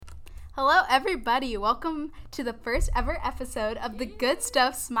Hello, everybody. Welcome to the first ever episode of the Good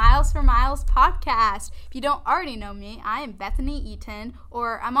Stuff Smiles for Miles podcast. If you don't already know me, I am Bethany Eaton,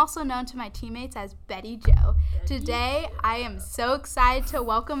 or I'm also known to my teammates as Betty Joe. Today, I am so excited to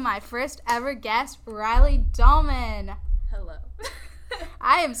welcome my first ever guest, Riley Dallmann. Hello.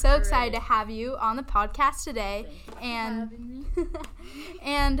 I am so excited to have you on the podcast today. Thank you for having me.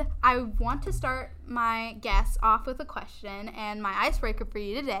 And I want to start my guests off with a question, and my icebreaker for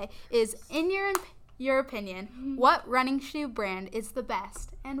you today is, in your opinion, what running shoe brand is the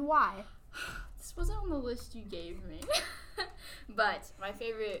best and why? This wasn't on the list you gave me, but my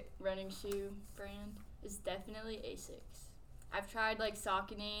favorite running shoe brand is definitely Asics. I've tried like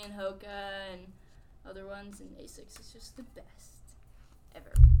Saucony and Hoka and other ones, and Asics is just the best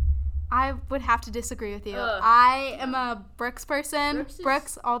ever. I would have to disagree with you. I am a Brooks person.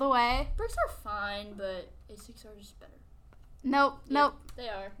 Brooks all the way. Brooks are fine, but Asics are just better. Nope. They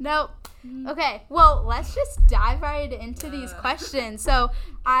are. Nope. Okay, well, let's just dive right into these questions. So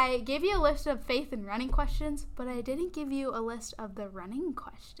I gave you a list of faith and running questions, but I didn't give you a list of the running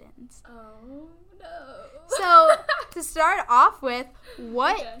questions. Oh, no. So to start off with,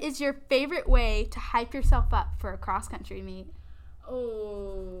 what is your favorite way to hype yourself up for a cross-country meet?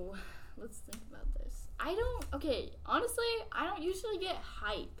 Oh, let's think about this. Honestly, I don't usually get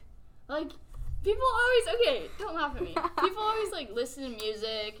hype. Like, people always, don't laugh at me. People always, like, listen to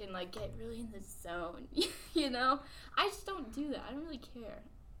music and, like, get really in the zone, you know? I just don't do that. I don't really care.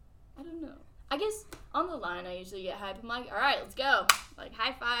 I don't know. I guess on the line I usually get hype. I'm like, all right, let's go. Like,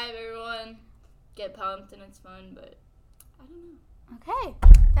 high five, everyone. Get pumped, and it's fun, but I don't know. Okay,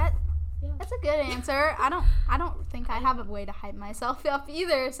 that's a good answer. I don't think I have a way to hype myself up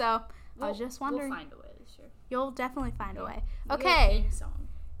either, so I was just wondering. We'll find a way this year. You'll definitely find a way. Maybe Okay. A theme song.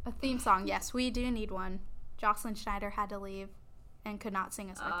 A theme song, yes, we do need one. Jocelyn Schneider had to leave and could not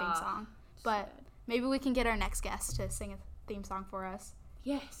sing us our theme song. But sad. maybe we can get our next guest to sing a theme song for us.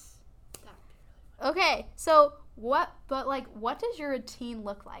 Yes. That would be really fun. Okay, so what does your routine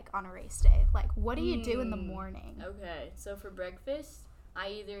look like on a race day? Like, what do you do in the morning? Okay, so for breakfast, I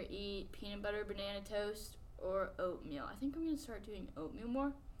either eat peanut butter banana toast or oatmeal. I think I'm going to start doing oatmeal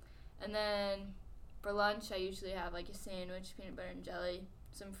more. And then for lunch, I usually have like a sandwich, peanut butter and jelly,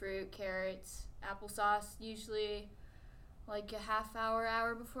 some fruit, carrots, applesauce, usually like a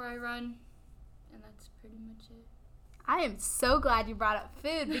hour before I run. And that's pretty much it. I am so glad you brought up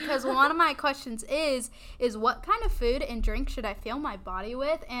food, because one of my questions is what kind of food and drink should I fill my body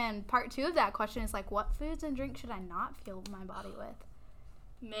with? And part 2 of that question is like, what foods and drinks should I not fill my body with?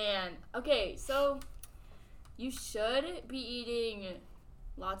 Man, okay, so you should be eating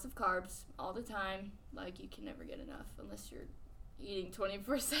lots of carbs all the time. Like, you can never get enough unless you're eating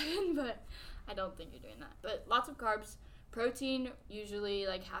 24/7, but I don't think you're doing that. But lots of carbs, protein, usually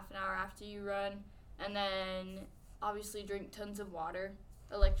like half an hour after you run, and then obviously drink tons of water.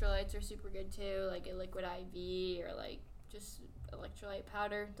 Electrolytes are super good too, like a liquid IV or like just electrolyte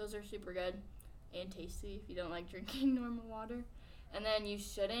powder. Those are super good and tasty if you don't like drinking normal water. And then you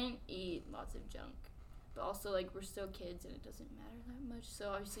shouldn't eat lots of junk. But also, like, we're still kids and it doesn't matter that much. So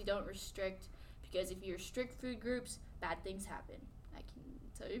obviously don't restrict, because if you restrict food groups, bad things happen. I can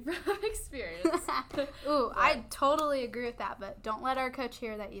tell you from experience. Ooh, I totally agree with that, but don't let our coach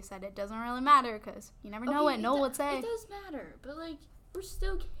hear that you said it doesn't really matter, because you never know what Noel would say. It does matter, but, like, we're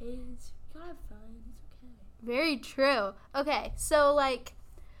still kids. You gotta have fun. It's okay. Very true. Okay, so, like,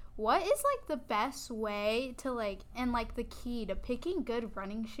 what is, like, the best way to, like, and, like, the key to picking good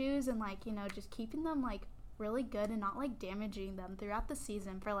running shoes and, like, you know, just keeping them, like, really good and not, like, damaging them throughout the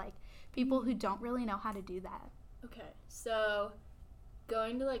season for, like, people who don't really know how to do that? Okay, so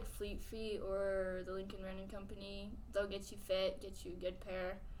going to, like, Fleet Feet or the Lincoln Running Company, they'll get you fit, get you a good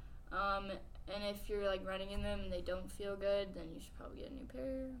pair. And if you're, like, running in them and they don't feel good, then you should probably get a new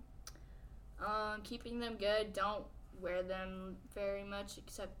pair. Keeping them good, don't wear them very much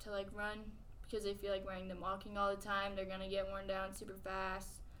except to, like, run, because if you're, like, wearing them walking all the time, they're gonna get worn down super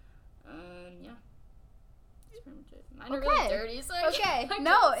fast. Yeah, that's pretty much it. Mine are really dirty, so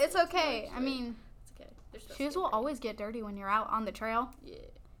no, it's okay. I mean, it's okay. Shoes will always get dirty when you're out on the trail. Yeah,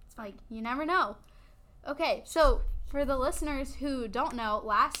 it's like, you never know. Okay, so for the listeners who don't know,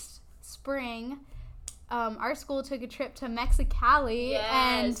 last spring our school took a trip to Mexicali.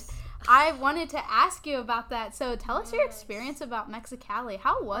 And I wanted to ask you about that. So tell us your experience about Mexicali.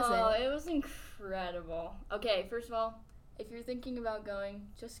 How was it? Oh, it was incredible. Okay, first of all, if you're thinking about going,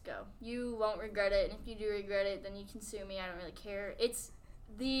 just go. You won't regret it. And if you do regret it, then you can sue me. I don't really care. It's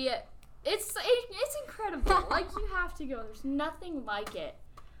incredible. Like, you have to go. There's nothing like it.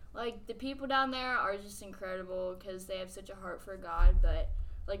 Like, the people down there are just incredible because they have such a heart for God. But,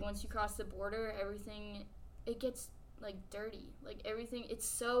 like, once you cross the border, everything, it gets, like, dirty. Like, everything, it's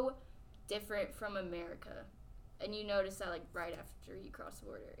so different from America. And you notice that, like, right after you cross the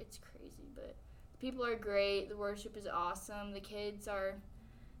border. It's crazy, but the people are great. The worship is awesome. The kids are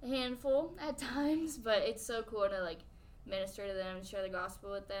a handful at times, but it's so cool to, like, minister to them and share the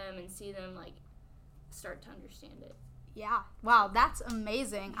gospel with them and see them, like, start to understand it. Yeah. Wow, that's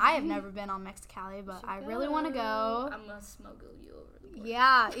amazing. I have never been on Mexicali, but I really want to go. I'm going to smuggle you over the border.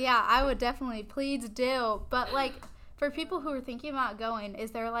 Yeah, I would definitely. Please do. But, like, for people who are thinking about going,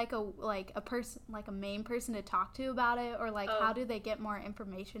 is there, like, a person, like, a main person to talk to about it? Or, like, how do they get more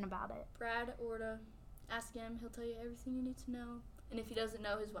information about it? Brad Orta. Ask him. He'll tell you everything you need to know. And if he doesn't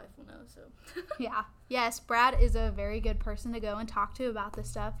know, his wife will know, so. Yeah. Yes, Brad is a very good person to go and talk to about this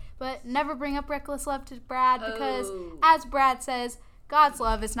stuff. But never bring up reckless love to Brad because, as Brad says, God's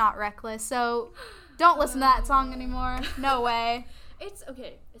love is not reckless. So don't listen to that song anymore. No way. It's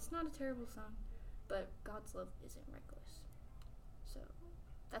okay. It's not a terrible song, but God's love isn't reckless. So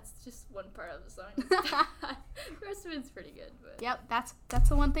that's just one part of the song. The rest of it's pretty good. But. Yep, that's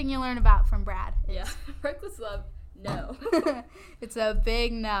the one thing you learn about from Brad. Yeah, reckless love. No. It's a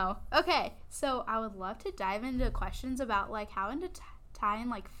big no. Okay, so I would love to dive into questions about, like, how to tie in,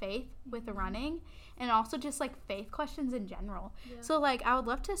 like, faith with the running and also just, like, faith questions in general. Yeah. So, like, I would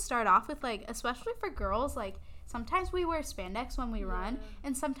love to start off with, like, especially for girls, like, sometimes we wear spandex when we run,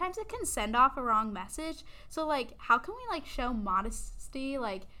 and sometimes it can send off a wrong message. So, like, how can we, like, show modesty,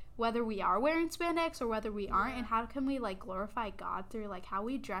 like, whether we are wearing spandex or whether we aren't, and how can we, like, glorify God through, like, how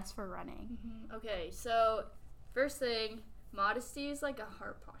we dress for running? Mm-hmm. Okay, so first thing, modesty is like a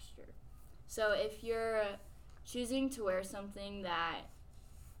heart posture. So if you're choosing to wear something that,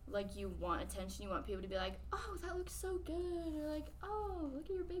 like, you want attention, you want people to be like, oh, that looks so good, or like, oh, look at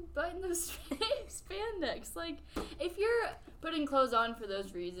your big butt in those spandex. Like, if you're putting clothes on for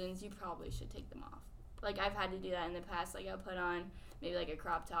those reasons, you probably should take them off. Like, I've had to do that in the past. Like, I'll put on maybe, like, a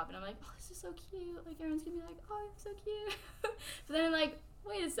crop top, and I'm like, oh, this is so cute. Like, everyone's gonna be like, oh, I'm so cute. But then I'm like,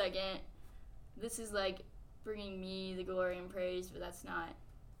 wait a second. This is, like, bringing me the glory and praise, but that's not,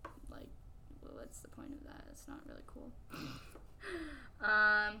 like, well, what's the point of that? It's not really cool.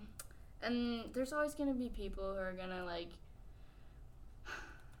 And there's always going to be people who are going to, like,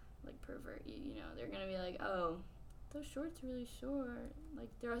 pervert you, you know. They're going to be like, oh, those shorts are really short. Like,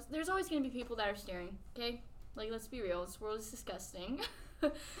 there's always going to be people that are staring, okay? Like, let's be real. This world is disgusting.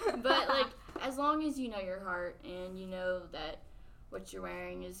 But, like, as long as you know your heart and you know that what you're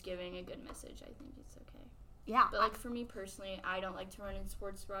wearing is giving a good message, I think it's okay. Yeah. But, like, for me personally, I don't like to run in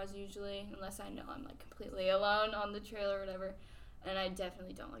sports bras usually, unless I know I'm, like, completely alone on the trail or whatever. And I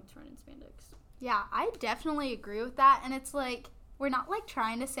definitely don't like to run in spandex. Yeah, I definitely agree with that. And it's, like, we're not, like,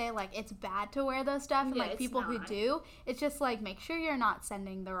 trying to say, like, it's bad to wear those stuff. And, like, people who do, it's just, like, make sure you're not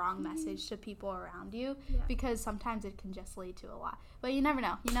sending the wrong message to people around you. Yeah. Because sometimes it can just lead to a lot. But you never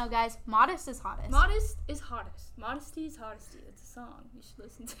know. You know, guys, modest is hottest. Modest is hottest. Modesty is hottesty. It's a song. You should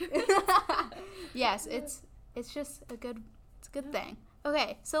listen to it. Yes, it's just a good thing.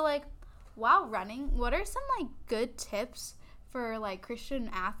 Okay, so, like, while running, what are some, like, good tips for, like, Christian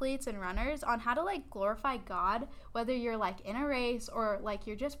athletes and runners on how to, like, glorify God, whether you're, like, in a race or, like,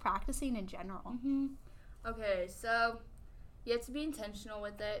 you're just practicing in general? Mm-hmm. Okay, so you have to be intentional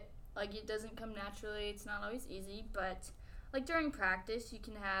with it. Like, it doesn't come naturally. It's not always easy, but, like, during practice, you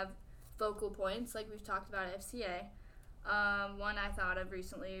can have focal points, like we've talked about at FCA. One I thought of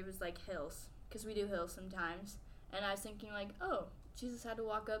recently was, like, hills, because we do hills sometimes. And I was thinking, like, oh, Jesus had to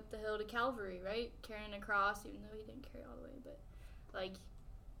walk up the hill to Calvary, right? Carrying a cross, even though he didn't carry all the way. But, like,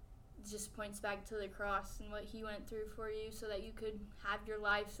 it just points back to the cross and what he went through for you so that you could have your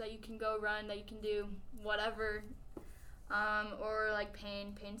life, so that you can go run, that you can do whatever. Or, like,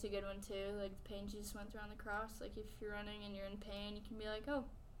 pain. Pain's a good one, too. Like, the pain Jesus went through on the cross. Like, if you're running and you're in pain, you can be like, oh,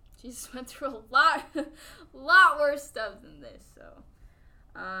 Jesus went through a lot worse stuff than this. So,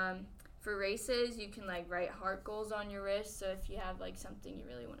 for races, you can, like, write heart goals on your wrist. So if you have, like, something you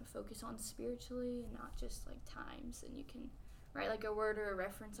really want to focus on spiritually and not just, like, times, and you can write, like, a word or a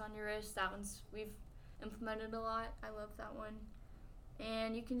reference on your wrist. That one's, we've implemented a lot. I love that one.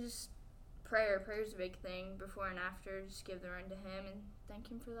 And you can just prayer's a big thing before and after. Just give the run to him and thank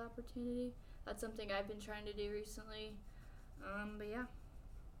him for the opportunity. That's something I've been trying to do recently. But yeah.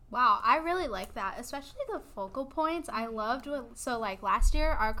 Wow, I really like that, especially the focal points. I loved so, like, last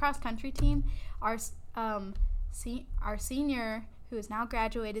year, our cross-country team, our senior, who is now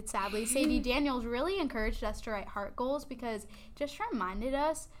graduated, sadly, Sadie Daniels, really encouraged us to write heart goals because just reminded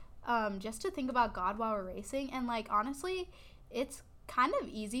us just to think about God while we're racing. And, like, honestly, it's kind of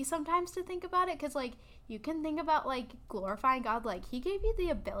easy sometimes to think about it because, like, you can think about, like, glorifying God. Like, he gave you the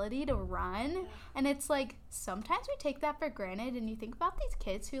ability to run. Yeah. And it's, like, sometimes we take that for granted. And you think about these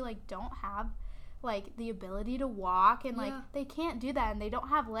kids who, like, don't have, like, the ability to walk. And, like, they can't do that. And they don't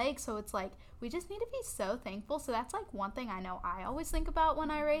have legs. So it's, like, we just need to be so thankful. So that's, like, one thing I know I always think about when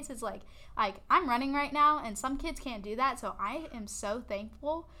I race is, like I'm running right now. And some kids can't do that. So I am so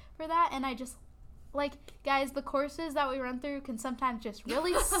thankful for that. And I just... Like, guys, the courses that we run through can sometimes just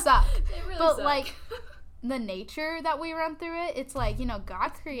really suck. They really suck. Like, the nature that we run through it, it's like,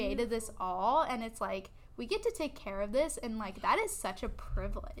 God created this all, and it's like, we get to take care of this, and, like, that is such a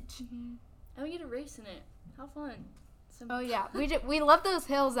privilege. Mm-hmm. And we get to race in it. How fun. Oh, yeah. We love those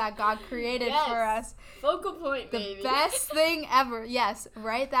hills that God created for us. Focal point, baby. The best thing ever. Yes,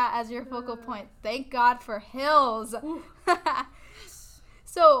 write that as your focal point. Thank God for hills.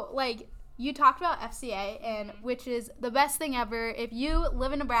 So, like... You talked about FCA, and which is the best thing ever. If you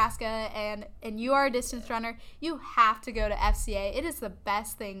live in Nebraska and you are a distance runner, you have to go to FCA. It is the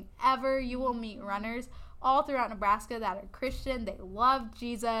best thing ever. You will meet runners all throughout Nebraska that are Christian. They love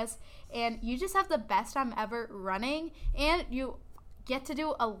Jesus, and you just have the best time ever running. And you get to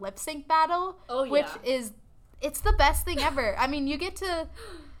do a lip sync battle, which is it's the best thing ever. I mean, you get to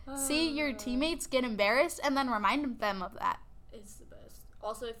see your teammates get embarrassed and then remind them of that. It's the best.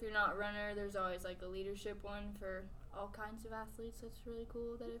 Also, if you're not a runner, there's always, like, a leadership one for all kinds of athletes. That's really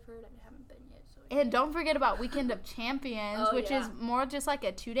cool that I've heard. I haven't been yet. And don't forget about Weekend of Champions, which is more just like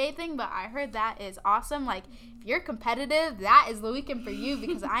a 2-day thing, but I heard that is awesome. Like, if you're competitive, that is the weekend for you,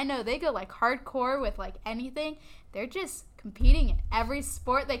 because I know they go, like, hardcore with, like, anything. They're just competing in every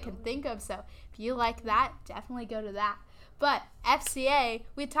sport they can think of. So if you like that, definitely go to that. But FCA,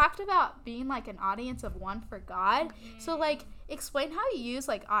 we talked about being, like, an audience of one for God. Mm-hmm. So, like, explain how you use,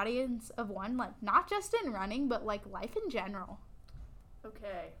 like, audience of one, like, not just in running, but, like, life in general.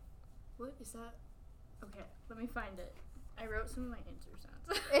 Okay. What is that? Okay, let me find it. I wrote some of my answer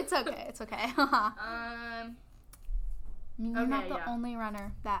sounds. It's okay. It's okay. You're not the only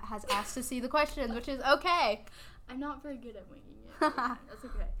runner that has asked to see the questions, which is okay. I'm not very good at winging it. That's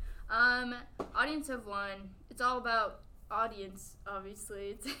okay. Audience of one. It's all about audience,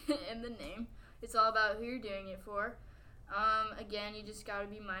 obviously. It's in the name. It's all about who you're doing it for. Again, you just gotta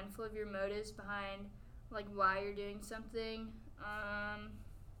be mindful of your motives behind, like, why you're doing something.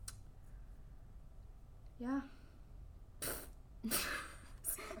 Yeah.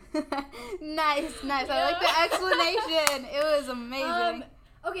 Nice. I like the explanation. It was amazing.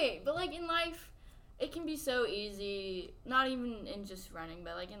 Okay, but, like, in life, it can be so easy, not even in just running,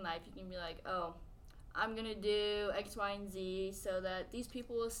 but, like, in life, you can be like, oh, I'm going to do X, Y, and Z so that these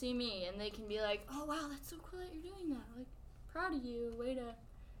people will see me, and they can be like, oh, wow, that's so cool that you're doing that. Like, proud of you. Way to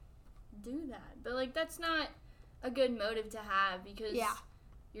do that. But, like, that's not a good motive to have, because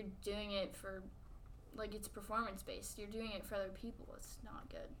you're doing it for, like, it's performance-based. You're doing it for other people. It's not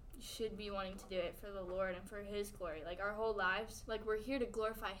good. You should be wanting to do it for the Lord and for His glory. Like, our whole lives, like, we're here to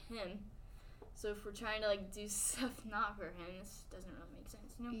glorify Him. So if we're trying to, like, do stuff not for Him, this doesn't really make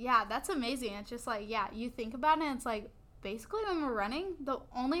sense, you know? Yeah, that's amazing. It's just, like, you think about it, and it's, like, basically when we're running, the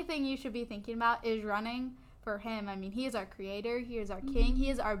only thing you should be thinking about is running for Him. I mean, He is our creator. He is our king. He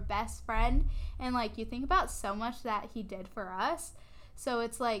is our best friend. And, like, you think about so much that He did for us. So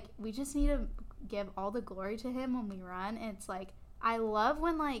it's, like, we just need to give all the glory to Him when we run. And it's, like, I love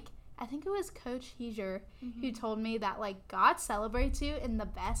when, like, I think it was Coach Heiser who told me that, like, God celebrates you in the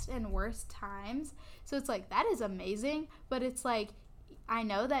best and worst times. So it's, like, that is amazing. But it's, like, I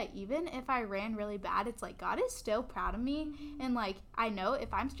know that even if I ran really bad, it's, like, God is still proud of me. And, like, I know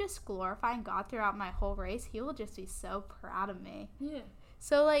if I'm just glorifying God throughout my whole race, He will just be so proud of me. Yeah.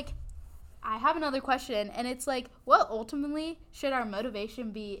 So, like, I have another question, and it's, like, what ultimately should our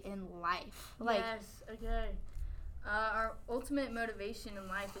motivation be in life? Like, yes, okay. Our ultimate motivation in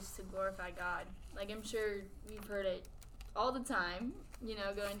life is to glorify God. Like, I'm sure we've heard it all the time, you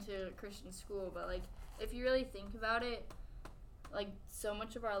know, going to Christian school. But, like, if you really think about it, like, so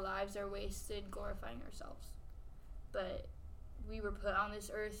much of our lives are wasted glorifying ourselves. But we were put on this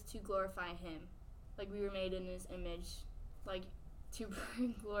earth to glorify Him. Like, we were made in His image, like, to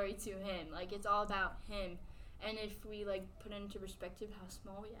bring glory to Him. Like, it's all about Him. And if we, like, put into perspective how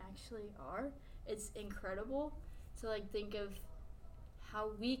small we actually are, it's incredible to, like, think of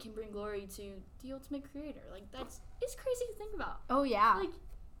how we can bring glory to the ultimate creator. Like, it's crazy to think about. Oh, yeah. Like,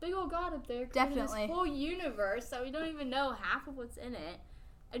 big old God up there creating this whole universe that we don't even know half of what's in it,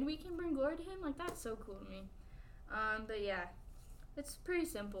 and we can bring glory to Him. Like, that's so cool to me. But yeah, it's pretty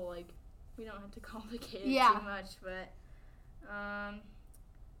simple. Like, we don't have to complicate it too much, but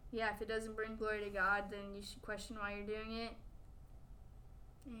yeah, if it doesn't bring glory to God, then you should question why you're doing it.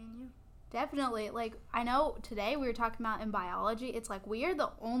 And Definitely. Like, I know today we were talking about in biology, it's like we are the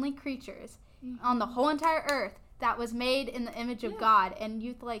only creatures on the whole entire earth that was made in the image of God. And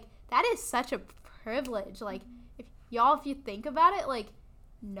you, like, that is such a privilege. Like, if you think about it, like,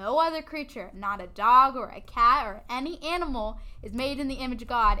 no other creature, not a dog or a cat or any animal, is made in the image of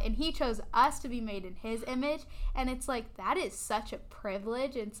God, and he chose us to be made in his image. And it's like, that is such a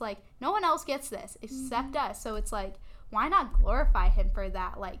privilege. It's like, no one else gets this except us. So it's like, why not glorify him for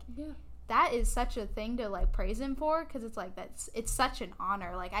that? Like, that is such a thing to, like, praise him for, because it's like, it's such an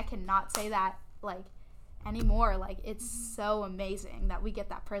honor. Like, I cannot say that, like, anymore. Like, it's so amazing that we get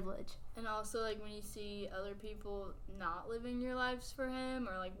that privilege. And also, like, when you see other people not living their lives for him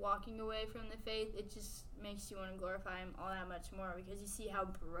or, like, walking away from the faith, it just makes you want to glorify him all that much more, because you see how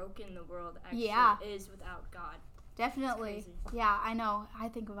broken the world actually is without God. Definitely. Yeah, I know. I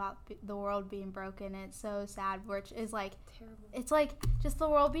think about the world being broken. It's so sad, which is like, terrible. It's like just the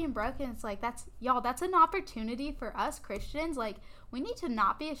world being broken. It's like, that's an opportunity for us Christians. Like, we need to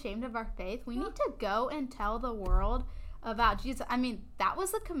not be ashamed of our faith. We need to go and tell the world about Jesus. I mean, that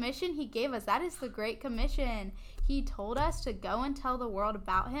was the commission he gave us. That is the Great Commission. He told us to go and tell the world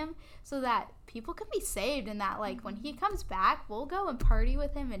about him so that people can be saved, and that, like, when he comes back, we'll go and party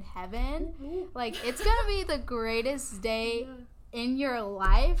with him in heaven. Like, it's gonna be the greatest day in your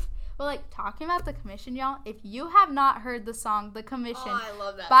life. But, like, talking about the commission, y'all, if you have not heard the song The Commission I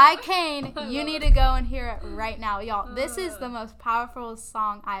love that by song. Kane, you need to go and hear it right now. Y'all, this is the most powerful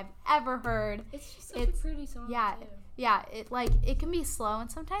song I've ever heard. It's just such a pretty song, too. Yeah, it can be slow, and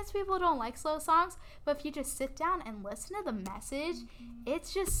sometimes people don't like slow songs, but if you just sit down and listen to the message,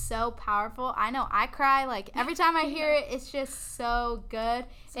 it's just so powerful. I know I cry, like, every time I hear it. It's just so good.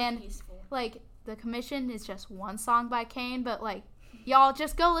 So and peaceful. Like, The Commission is just one song by Kane, but, like, y'all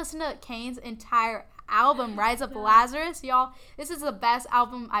just go listen to Kane's entire album, Rise Up Lazarus. Y'all, this is the best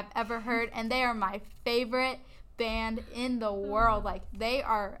album I've ever heard, and they are my favorite band in the world. Like, they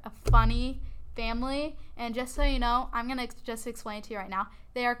are a funny family. And just so you know, I'm gonna just explain to you right now,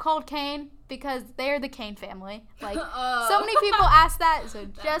 they are called Kane because they are the Kane family. Like, so many people ask that, so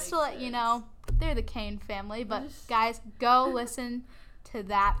just to let you know, they're the Kane family. But guys, go listen to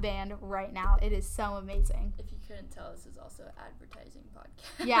that band right now. It is so amazing. If you couldn't tell, this is also an advertising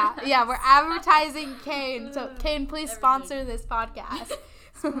podcast. Yeah, we're advertising Kane. So Kane, please sponsor this podcast.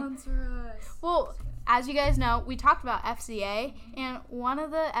 Sponsor us. Well, as you guys know, we talked about FCA, and one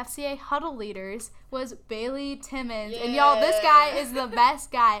of the FCA huddle leaders was Bailey Timmons. Yeah. And y'all, this guy is the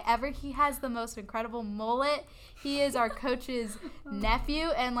best guy ever. He has the most incredible mullet. He is our coach's nephew,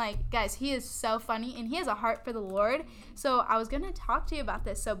 and, like, guys, he is so funny, and he has a heart for the Lord. So I was going to talk to you about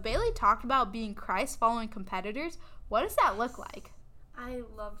this. So Bailey talked about being Christ-following competitors. What does that look like? I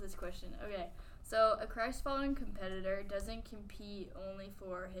love this question. Okay, so a Christ-following competitor doesn't compete only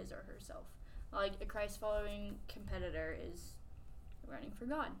for his or herself. Like, a Christ-following competitor is running for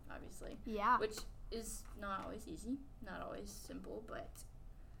God, obviously. Yeah. Which is not always easy, not always simple, but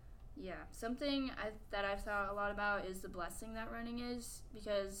yeah. Something that I've thought a lot about is the blessing that running is,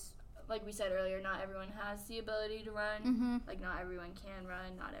 because, like we said earlier, not everyone has the ability to run. Mm-hmm. Like, not everyone can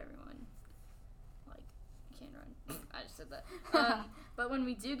run, not everyone, like, can run. I just said that. But when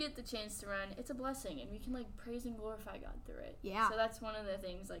we do get the chance to run, it's a blessing, and we can, like, praise and glorify God through it. Yeah. So that's one of the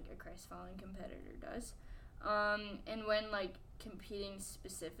things, like, a Christ-following competitor does. And when, like, competing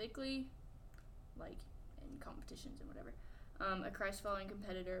specifically, like, in competitions and whatever, a Christ-following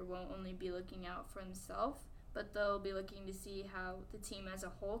competitor won't only be looking out for themselves, but they'll be looking to see how the team as a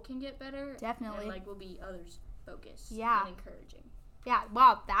whole can get better. Definitely. And, like, will be others focused and encouraging. Yeah,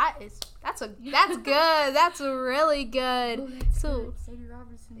 wow, that's good. That's really good. Oh, that's so good. Sadie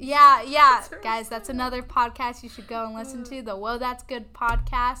Robertson. Yeah. Guys, that's another podcast you should go and listen to. The Whoa, That's Good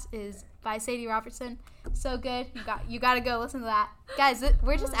podcast is by Sadie Robertson. So good. You got to go listen to that. Guys,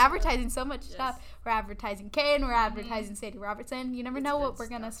 we're just advertising so much stuff. We're advertising Kane, we're advertising Sadie Robertson. You never know what we're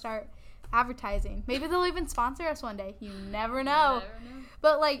going to start advertising. Maybe they'll even sponsor us one day. You never know.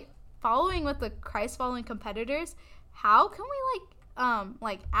 But, like, following with the Christ-following competitors, how can we,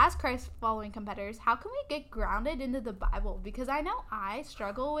 as Christ-following competitors, how can we get grounded into the Bible? Because I know I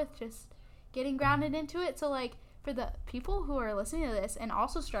struggle with just getting grounded into it. So, like, for the people who are listening to this and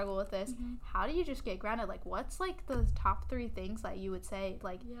also struggle with this, how do you just get grounded? Like, what's, like, the top 3 things that you would say,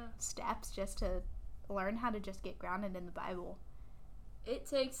 like, steps just to learn how to just get grounded in the Bible? It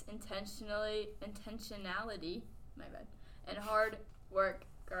takes intentionality, and hard work,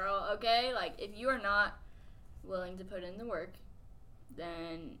 girl, okay? Like, if you are not willing to put in the work,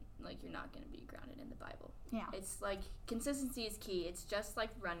 then, like, you're not going to be grounded in the Bible. Yeah. It's, like, consistency is key. It's just like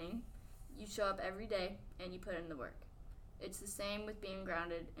running. You show up every day, and you put in the work. It's the same with being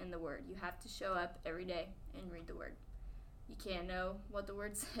grounded in the Word. You have to show up every day and read the Word. You can't know what the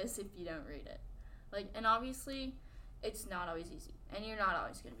Word says if you don't read it. And obviously, it's not always easy, and you're not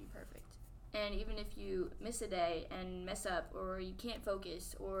always going to be perfect. And even if you miss a day and mess up, or you can't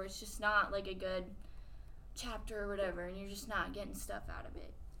focus, or it's just not a good chapter or whatever, and you're just not getting stuff out of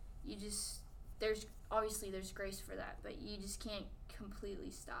it, there's grace for that, but you just can't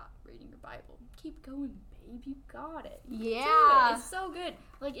completely stop reading your Bible. Keep going, babe. You got it. Yeah. It's so good.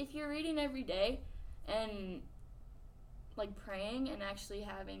 If you're reading every day and praying and actually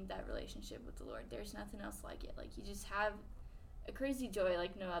having that relationship with the Lord, there's nothing else like it. You just have a crazy joy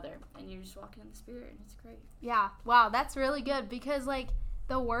like no other, and you're just walking in the Spirit, and it's great. Yeah. Wow, that's really good, because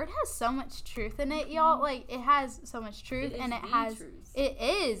the Word has so much truth in it, y'all. It has so much truth, and it has truth. It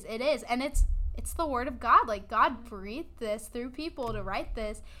is, and it's the Word of God. God breathed this through people to write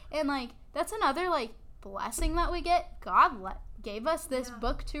this, and that's another blessing that we get. God gave us this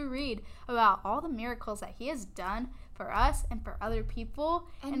book to read about all the miracles that He has done for us and for other people,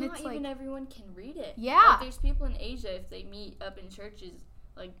 and not it's even everyone can read it. Yeah, there's people in Asia, if they meet up in churches,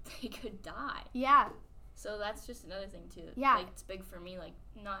 they could die. Yeah. So that's just another thing too. Yeah, it's big for me.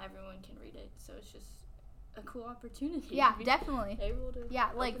 Not everyone can read it, so it's just a cool opportunity. Yeah, definitely. Able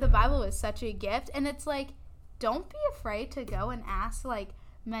to the Bible is such a gift, and it's don't be afraid to go and ask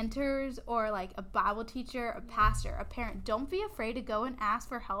mentors or a Bible teacher, a pastor, a parent. Don't be afraid to go and ask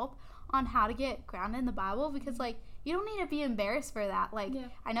for help on how to get grounded in the Bible, because you don't need to be embarrassed for that.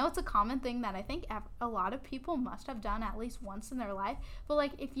 I know it's a common thing that I think a lot of people must have done at least once in their life,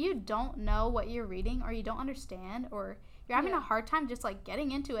 but if you don't know what you're reading, or you don't understand, or you're having a hard time just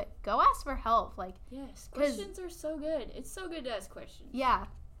getting into it, go ask for help. Yes, questions are so good. It's so good to ask questions. Yeah.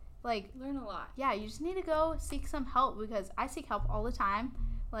 Learn a lot. Yeah, you just need to go seek some help, because I seek help all the time.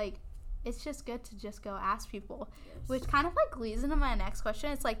 It's just good to just go ask people. Yes. Which kind of leads into my next question.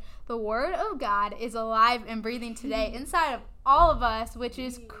 It's the Word of God is alive and breathing today inside of all of us, which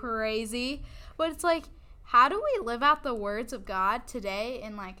is crazy. But it's how do we live out the words of God today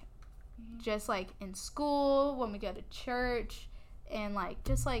in just in school, when we go to church, and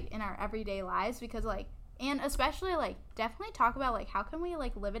just in our everyday lives? Because and especially definitely talk about how can we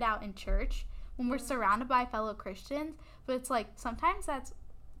live it out in church when we're surrounded by fellow Christians, but it's sometimes that's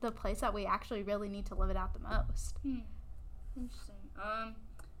the place that we actually really need to live it out the most. Interesting.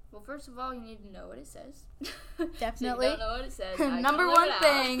 Well, first of all, you need to know what it says. Definitely. So you don't know what it says. Number one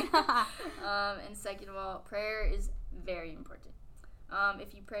thing. And second of all, prayer is very important.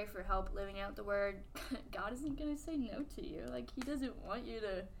 If you pray for help living out the Word, God isn't going to say no to you. He doesn't want you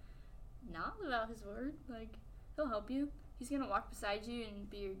to not live out His Word. He'll help you. He's going to walk beside you and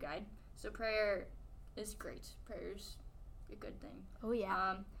be your guide. So prayer is great. Prayer's a good thing. Oh,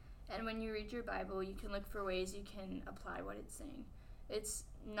 yeah. And when you read your Bible, you can look for ways you can apply what it's saying. It's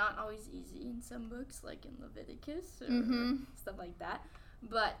not always easy in some books, like in Leviticus or stuff like that.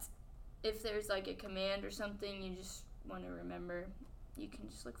 But if there's a command or something you just want to remember, you can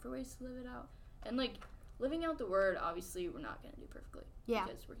just look for ways to live it out. And living out the Word, obviously, we're not going to do perfectly. Yeah.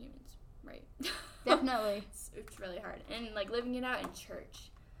 Because we're humans, right? Definitely. It's really hard. And living it out in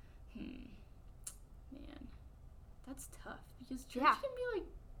church, man, that's tough, because church can be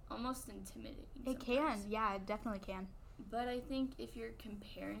almost intimidating. It can. Yeah, it definitely can. But I think if you're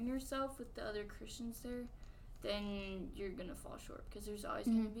comparing yourself with the other Christians there, then you're going to fall short, because there's always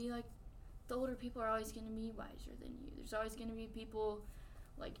going to be the older people are always going to be wiser than you. There's always going to be people,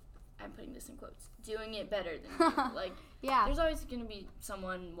 I'm putting this in quotes, doing it better than you. Yeah. There's always going to be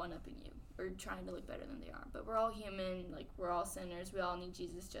someone one-upping you or trying to look better than they are. But we're all human. We're all sinners. We all need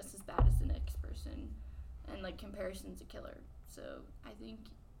Jesus just as bad as the next person. And, comparison's a killer. So I think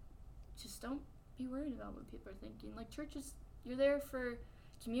just don't be worried about what people are thinking. Church is, you're there for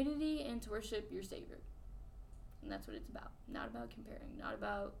community and to worship your Savior. And that's what it's about. Not about comparing. Not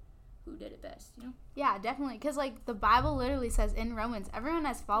about who did it best, Yeah, definitely. Because, the Bible literally says in Romans, everyone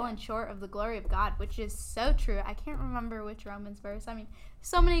has fallen short of the glory of God, which is so true. I can't remember which Romans verse. I mean,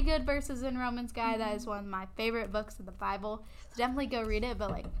 so many good verses in Romans, guy. That is one of my favorite books of the Bible. So definitely go read it.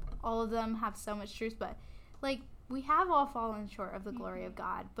 But, all of them have so much truth. But, we have all fallen short of the glory of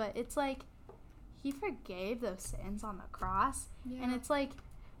God. But it's He forgave those sins on the cross. Yeah. And it's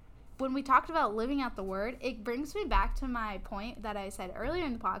when we talked about living out the Word, it brings me back to my point that I said earlier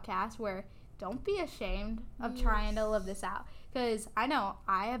in the podcast, where don't be ashamed of trying to live this out. Because I know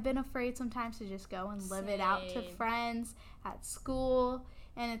I have been afraid sometimes to just go and live it out to friends at school.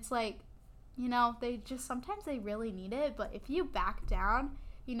 And it's they just, sometimes they really need it. But if you back down,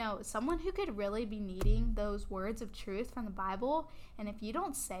 someone who could really be needing those words of truth from the Bible, and if you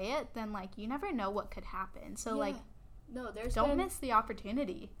don't say it, then you never know what could happen. So No, don't miss the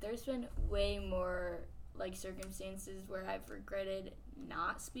opportunity. There's been way more, like, circumstances where I've regretted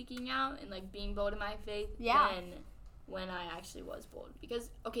not speaking out and, like, being bold in my faith than when I actually was bold. Because,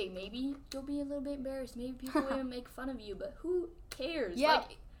 okay, maybe you'll be a little bit embarrassed. Maybe people will make fun of you, but who cares? Yeah.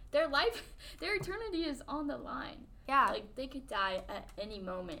 Like, their life, their eternity is on the line. Yeah. Like, they could die at any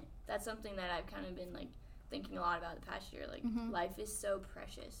moment. That's something that I've kind of been, like, thinking a lot about the past year. Like, life is so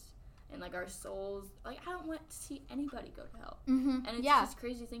precious. And, like, our souls, like, I don't want to see anybody go to hell. And it's just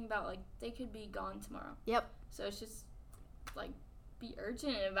crazy thing about, like, they could be gone tomorrow. Yep. So it's just, like, be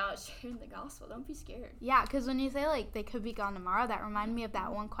urgent about sharing the gospel. Don't be scared. Yeah, because when you say, like, they could be gone tomorrow, that reminded me of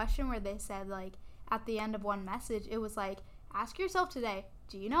that one question where they said, like, at the end of one message, it was like, ask yourself today,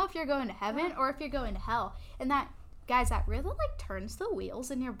 do you know if you're going to heaven or if you're going to hell? And that, guys, that really, like, turns the wheels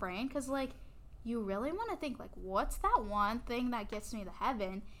in your brain because, like, you really want to think, like, what's that one thing that gets me to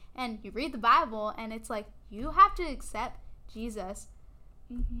heaven? And you read the Bible, and it's like, you have to accept Jesus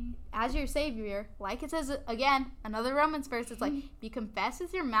as your Savior. Like it says, again, another Romans verse, it's like, if you confess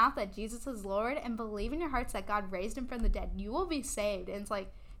with your mouth that Jesus is Lord and believe in your hearts that God raised him from the dead, you will be saved. And it's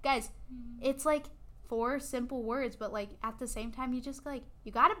like, guys, it's like 4 simple words, but, like, at the same time, you just, like,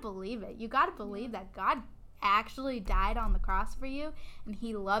 you got to believe it. You got to believe that God actually died on the cross for you, and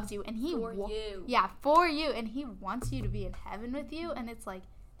he loves you, and he for you. Yeah, for you, and he wants you to be in heaven with you, and it's like,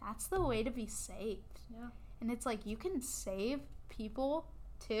 that's the way to be saved. Yeah. And it's like, you can save people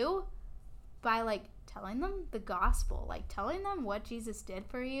too by, like, telling them the gospel, like, telling them what Jesus did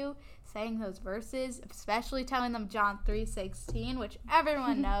for you, saying those verses, especially telling them John 3:16, which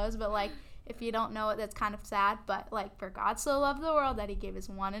everyone knows, but, like, if you don't know it, that's kind of sad. But, like, for God so loved the world that he gave his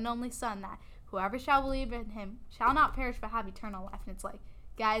one and only son, that whoever shall believe in him shall not perish but have eternal life. And it's like,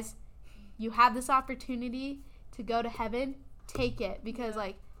 guys, you have this opportunity to go to heaven. Take it, because,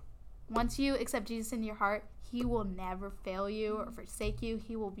 like, once you accept Jesus into your heart, he will never fail you or forsake you.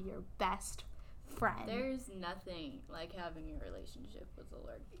 He will be your best friend. There's nothing like having a relationship with the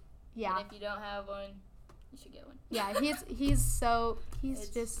Lord. Yeah. And if you don't have one, you should get one. Yeah, he's just so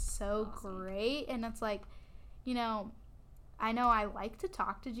awesome. great. And it's like, you know I like to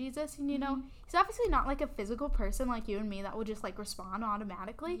talk to Jesus, and, you know, he's obviously not, like, a physical person like you and me that will just, like, respond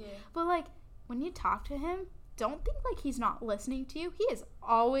automatically. Yeah. But, like, when you talk to him, don't think, like, he's not listening to you. He is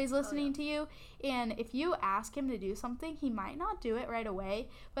always listening to you. And if you ask him to do something, he might not do it right away.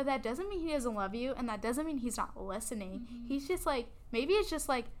 But that doesn't mean he doesn't love you, and that doesn't mean he's not listening. He's just, like, maybe it's just,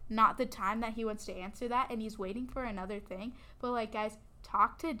 like, not the time that he wants to answer that, and he's waiting for another thing. But, like, guys,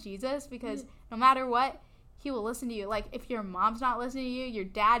 talk to Jesus, because no matter what, he will listen to you. Like, if your mom's not listening to you, your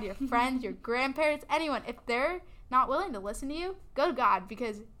dad, your friends, your grandparents, anyone, if they're not willing to listen to you, go to God,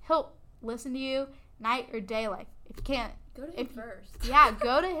 because he'll listen to you night or day. Like, if you can't, go to him first. Yeah,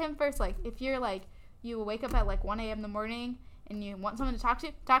 go to him first. Like, if you're, like, you wake up at, like, 1 a.m. in the morning and you want someone to talk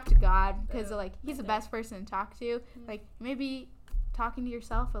to God, because, like, he's the best person to talk to. Like, maybe talking to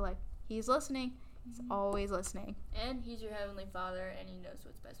yourself, but, like, he's listening. He's always listening. And he's your heavenly Father, and he knows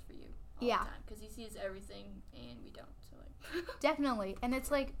what's best for you all the time, because he sees everything and we don't. So, like, definitely. And it's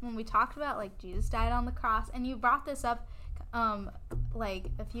like, when we talked about, like, Jesus died on the cross, and you brought this up like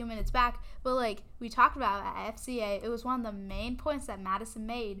a few minutes back, but, like, we talked about at FCA, it was one of the main points that Madison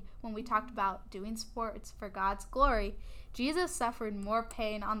made when we talked about doing sports for God's glory. Jesus suffered more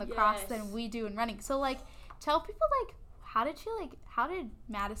pain on the cross than we do in running. So, like, tell people, like, how did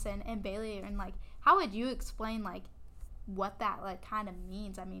Madison and Bailey, and, like, how would you explain, like, what that, like, kind of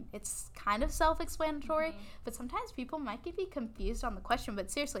means? I mean, it's kind of self-explanatory, but sometimes people might be confused on the question.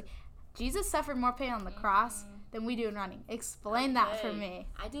 But seriously, Jesus suffered more pain on the cross than we do in running. Explain that for me.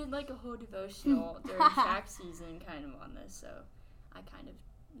 I did, like, a whole devotional during track season kind of on this, so I kind of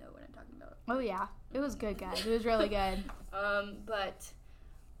know what I'm talking about. Oh, yeah. It was good, guys. It was really good. But,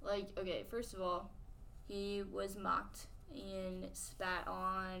 like, okay, first of all, he was mocked and spat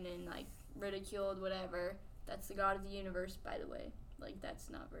on and, like, ridiculed, whatever. That's the God of the universe, by the way. Like, that's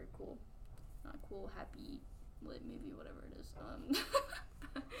not very cool. Not cool, happy, lit movie, whatever it is.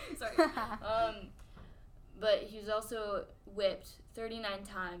 Sorry. But he was also whipped 39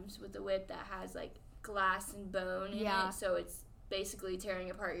 times with a whip that has, like, glass and bone in it. So it's basically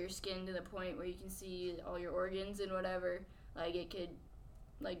tearing apart your skin to the point where you can see all your organs and whatever. Like, it could,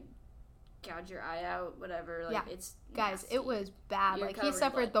 like, gouge your eye out, whatever. Like, it's guys, nasty. It was bad. You're like, he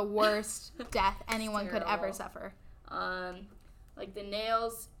suffered the worst death anyone could terrible. ever suffer. Like, the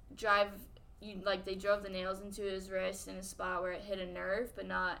nails they drove the nails into his wrist in a spot where it hit a nerve but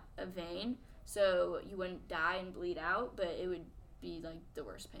not a vein, so you wouldn't die and bleed out, but it would be, like, the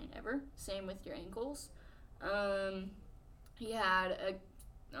worst pain ever. Same with your ankles. He had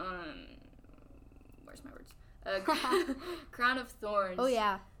a crown of thorns. Oh,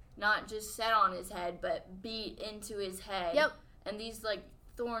 yeah. Not just set on his head, but beat into his head. Yep. And these, like,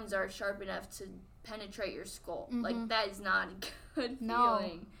 thorns are sharp enough to penetrate your skull. Mm-hmm. Like, that is not a good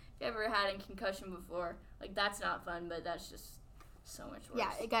feeling. If you ever had a concussion before, like, that's not fun, but that's just so much worse.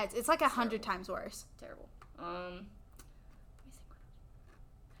 Yeah, guys, it's like 100 times worse. Terrible.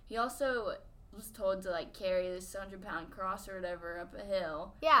 He also was told to, like, carry this 100-pound cross or whatever up a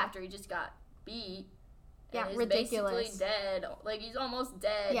hill. Yeah. After he just got beat. Yeah, and ridiculous. Basically dead. Like, he's almost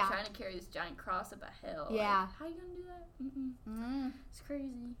dead trying to carry this giant cross up a hill. Yeah. Like, how you gonna do that? It's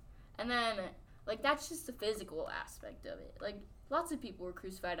crazy. And then, like, that's just the physical aspect of it. Like, lots of people were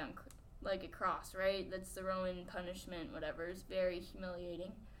crucified on, like, a cross, right? That's the Roman punishment, whatever. It's very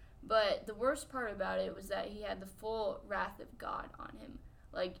humiliating. But the worst part about it was that he had the full wrath of God on him.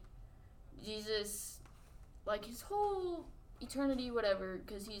 Like, Jesus, like, his whole eternity, whatever,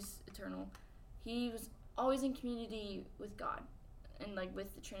 because he's eternal, he was always in community with God and, like,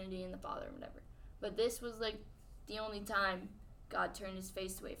 with the Trinity and the Father and whatever. But this was, like, the only time God turned his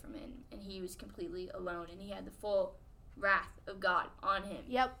face away from him, and he was completely alone, and he had the full wrath of God on him.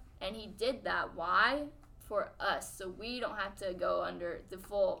 Yep. And he did that. Why? For us, so we don't have to go under the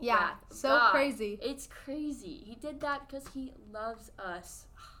full wrath of so God. crazy. It's crazy. He did that because he loves us.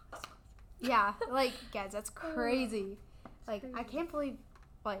 Yeah, like, guys, that's crazy. Like, I can't believe,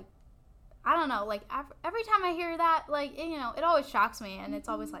 like, I don't know, like, every time I hear that, like, you know, it always shocks me, and it's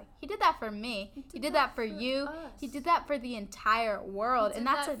always like, he did that for me. He did that for you. Us. He did that for the entire world. He did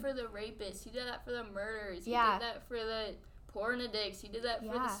that for the rapists. He did that for the murderers. He did that for the porn addicts. He did that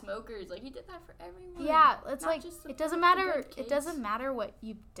for the smokers. Like, he did that for everyone. Yeah, it's Not like, just it doesn't matter. It doesn't matter what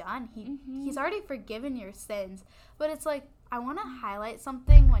you've done. He's already forgiven your sins. But it's like, I want to highlight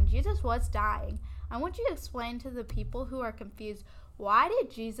something. When Jesus was dying, I want you to explain to the people who are confused, why did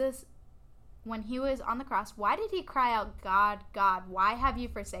Jesus, when he was on the cross, why did he cry out, God, God, why have you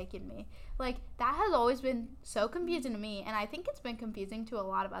forsaken me? Like, that has always been so confusing to me, and I think it's been confusing to a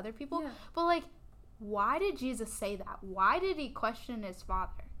lot of other people. Yeah. But, like, why did Jesus say that? Why did he question his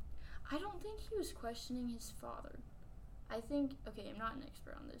Father? I don't think he was questioning his Father. I think, okay, I'm not an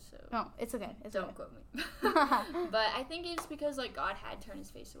expert on this, so... No, it's okay. Don't quote me. But I think it's because, like, God had turned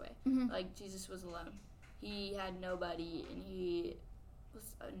his face away. Mm-hmm. Like, Jesus was alone. He had nobody, and he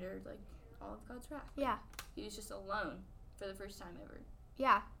was under, like, all of God's wrath. Yeah. He was just alone for the first time ever.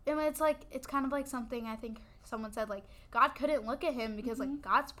 Yeah. I mean, it's, like, it's kind of like something I think someone said, like, God couldn't look at him because, like,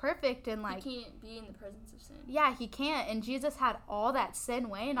 God's perfect, and, like... He can't be in the presence of sin. Yeah, he can't, and Jesus had all that sin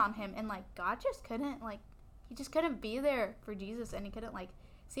weighing on him, and, like, God just couldn't, like... He just couldn't be there for Jesus, and he couldn't, like,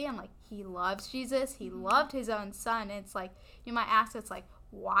 see him. Like, he loves Jesus. He loved his own son. And it's like, you might ask, it's like,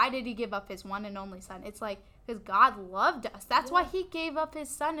 why did he give up his one and only son? It's like, because God loved us. That's why he gave up his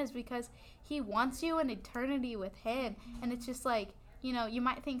son, is because he wants you in eternity with him. And it's just like, you know, you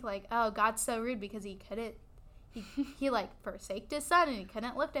might think, like, oh, God's so rude because he couldn't, he like, forsaked his son and he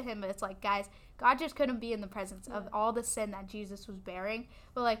couldn't look at him. But it's like, guys, God just couldn't be in the presence of all the sin that Jesus was bearing.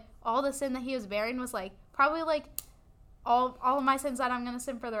 But, like, all the sin that he was bearing was, like, probably, like, all of my sins that I'm going to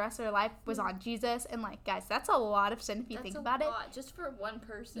sin for the rest of their life was on Jesus. And, like, guys, that's a lot of sin if you think about it. That's a lot, just for one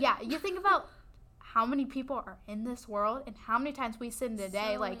person. Yeah, you think about how many people are in this world and how many times we sin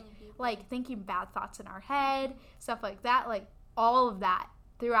today. So like thinking bad thoughts in our head, stuff like that. Like, all of that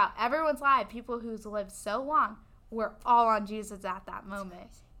throughout everyone's life, people who's lived so long were all on Jesus at that moment.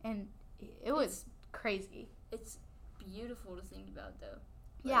 And it was crazy. It's beautiful to think about, though.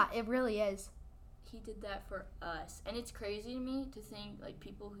 Yeah, it really is. He did that for us. And it's crazy to me to think, like,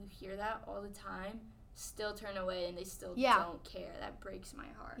 people who hear that all the time still turn away and they still don't care. That breaks my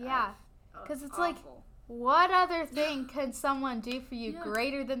heart. Yeah. Because it's like, what other thing could someone do for you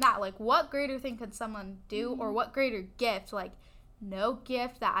greater than that? Like, what greater thing could someone do, or what greater gift? Like, no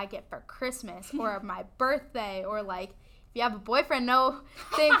gift that I get for Christmas or my birthday, or, like, if you have a boyfriend, no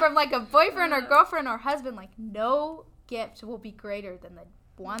thing from, like, a boyfriend or girlfriend or husband. Like, no gift will be greater than the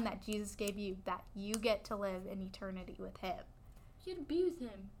one that Jesus gave you, that you get to live in eternity with him. You get to be with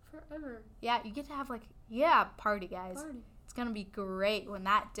him forever. Yeah, you get to have, like, party, guys. Party. It's going to be great when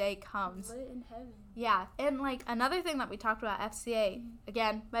that day comes. Lit in heaven. Yeah, and, like, another thing that we talked about, FCA,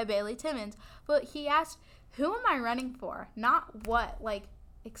 again, by Bailey Timmons, but he asked, who am I running for? Not what. Like,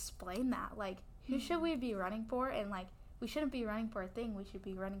 explain that. Like, who should we be running for? And, like, we shouldn't be running for a thing. We should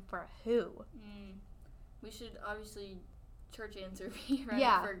be running for a who. We should, obviously, church answer, be running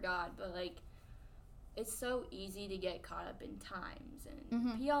for God, but, like, it's so easy to get caught up in times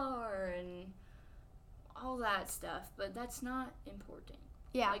and PR and all that stuff, but that's not important.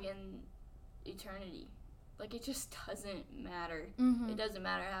 Yeah. Like, in eternity. Like, it just doesn't matter. Mm-hmm. It doesn't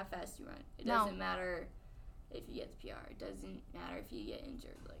matter how fast you run. It doesn't matter if you get the PR. It doesn't matter if you get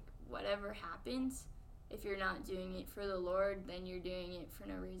injured. Like, whatever happens, if you're not doing it for the Lord, then you're doing it for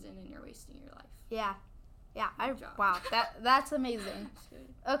no reason and you're wasting your life. Yeah. Wow, that's amazing.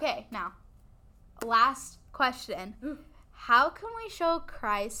 Okay, now, last question. How can we show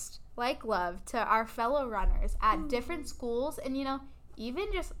Christ-like love to our fellow runners at different schools and,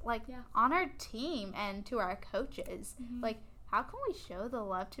 even just, on our team and to our coaches? Like, how can we show the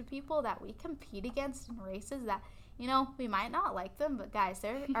love to people that we compete against in races that, we might not like them, but guys,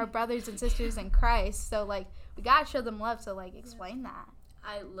 they're our brothers and sisters in Christ, so, we gotta show them love, so, explain that.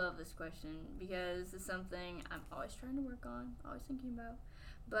 I love this question because it's something I'm always trying to work on, always thinking about.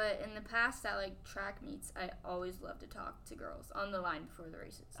 But in the past at track meets, I always love to talk to girls on the line before the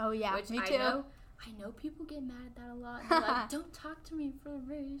races. Oh yeah, which me too. I know people get mad at that a lot. They're like, don't talk to me for the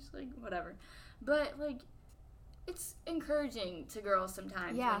race, whatever. But it's encouraging to girls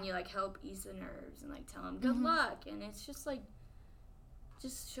sometimes when you help ease the nerves and tell them good luck, and it's just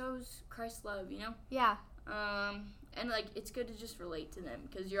just shows Christ's love, Yeah. And it's good to just relate to them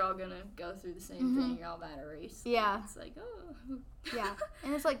because you're all gonna go through the same thing. You're all at a race. Yeah. It's Yeah.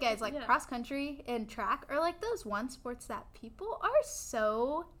 And it's guys, cross country and track are those one sports that people are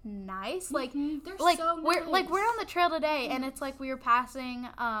so nice. They're so we're nice. We're on the trail today, and it's we were passing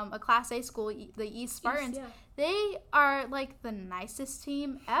a Class A school, the East Spartans. Yeah. They are the nicest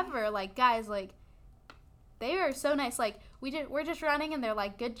team ever. Guys, they are so nice. We're just running, and they're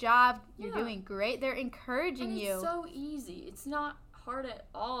good job. You're doing great. They're encouraging you. It's so easy. It's not hard at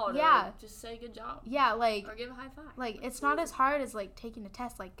all to just say good job. Yeah, or give a high five. It's not as hard as taking a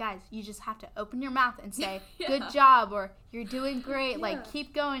test. Guys, you just have to open your mouth and say good job, or you're doing great.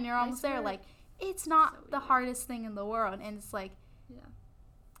 Keep going. You're almost there. It's not so the hardest thing in the world, and it's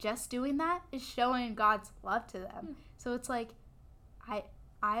just doing that is showing God's love to them. So it's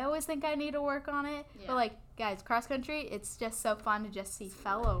I always think I need to work on it, but guys, cross country, it's just so fun to just see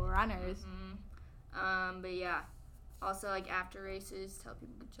fellow runners. But yeah, also after races, tell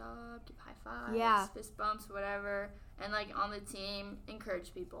people good job, give high fives, fist bumps, whatever, and on the team,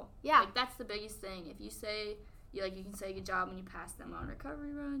 encourage people. Yeah, that's the biggest thing. If you say you can say good job when you pass them on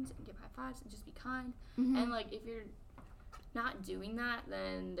recovery runs and give high fives and just be kind. And if you're not doing that,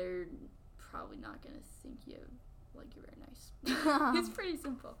 then they're probably not gonna think you're very nice. It's pretty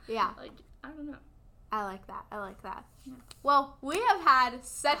simple. Yeah. I don't know. I like that. Yeah. Well, we have had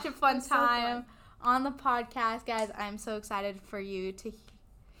such a fun time on the podcast, guys. I'm so excited for you to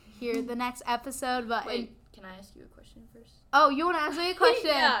hear the next episode. But wait, can I ask you a question first? Oh, you want to ask me a question?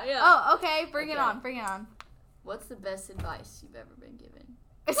 Yeah. Oh, okay. Bring it on. What's the best advice you've ever been given?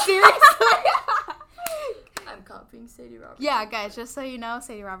 Seriously? I'm copying Sadie Robertson. Yeah, guys, just so you know,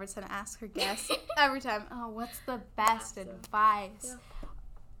 Sadie Robertson asks her guests every time, what's the best advice?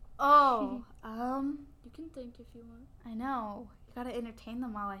 Yeah. You can think if you want. I know. You gotta entertain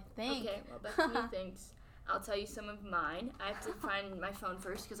them while I think. Okay, well, Bethany thinks. I'll tell you some of mine. I have to find my phone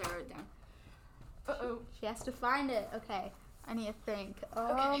first because I wrote it down. Uh-oh. She has to find it. Okay. I need to think.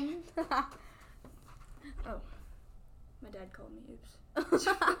 Okay. Oh. My dad called me. Oops.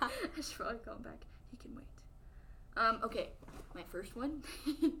 I should probably call him back. He can wait. Okay. My first one.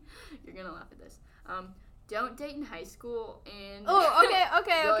 You're going to laugh at this. Don't date in high school and... Oh,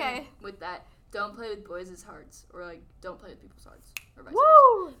 okay. With that, don't play with boys' hearts. Or, don't play with people's hearts. Or vice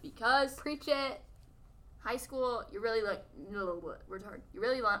Woo! versa. Because... Preach it. High school, you're really, word's hard. You're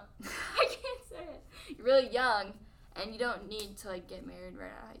really I can't say it. You're really young, and you don't need to, get married right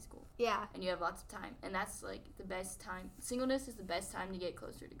out of high school. Yeah. And you have lots of time. And that's, the best time. Singleness is the best time to get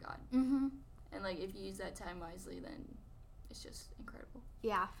closer to God. Mm-hmm. And, if you use that time wisely, then it's just incredible.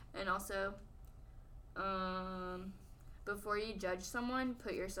 Yeah. And also, before you judge someone,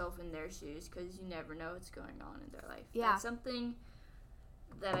 put yourself in their shoes, because you never know what's going on in their life. Yeah. That's something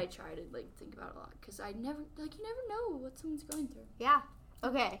that I try to, think about a lot, because you never know what someone's going through. Yeah.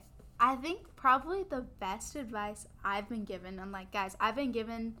 Okay. I think probably the best advice I've been given, and, guys, I've been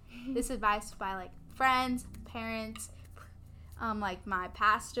given this advice by, friends, parents, my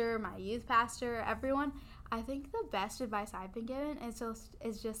pastor, my youth pastor, everyone. I think the best advice I've been given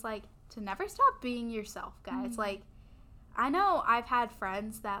is just to never stop being yourself, guys. Mm-hmm. I know I've had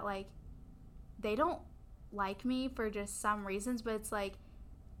friends that, they don't like me for just some reasons, but it's,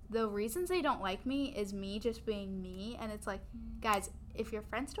 the reasons they don't like me is me just being me, and it's, guys, if your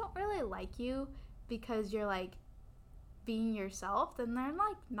friends don't really like you because you're, being yourself, then they're,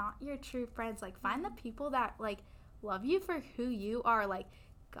 not your true friends. Find the people that, love you for who you are.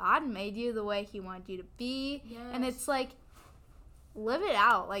 God made you the way he wanted you to be. Yes. And it's, live it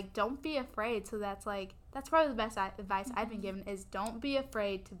out. Like, don't be afraid. So that's probably the best advice I've been given is don't be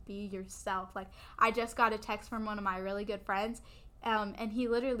afraid to be yourself. Like, I just got a text from one of my really good friends, and he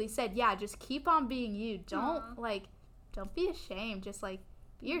literally said, yeah, just keep on being you. Don't be ashamed. Just, like,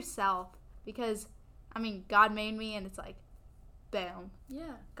 be yourself. Because, I mean, God made me, and it's like, boom.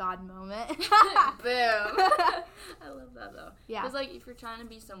 Yeah. God moment. Boom. I love that, though. Yeah. Because, like, if you're trying to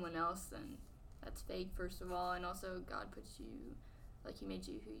be someone else, then that's fake, first of all. And also, God puts you, like, he made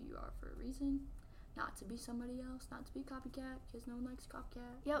you who you are for a reason. Not to be somebody else. Not to be a copycat. Because no one likes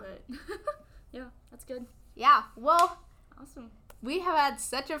copycat. Yep. But, yeah, that's good. Yeah. Well. Awesome. We have had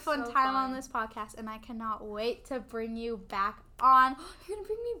such a fun time on this podcast, and I cannot wait to bring you back on. You're going to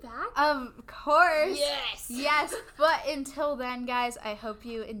bring me back? Of course. Yes. Yes. But until then, guys, I hope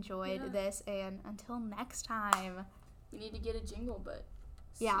you enjoyed this, and until next time. We need to get a jingle, but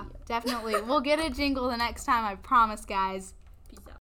yeah, definitely. We'll get a jingle the next time, I promise, guys.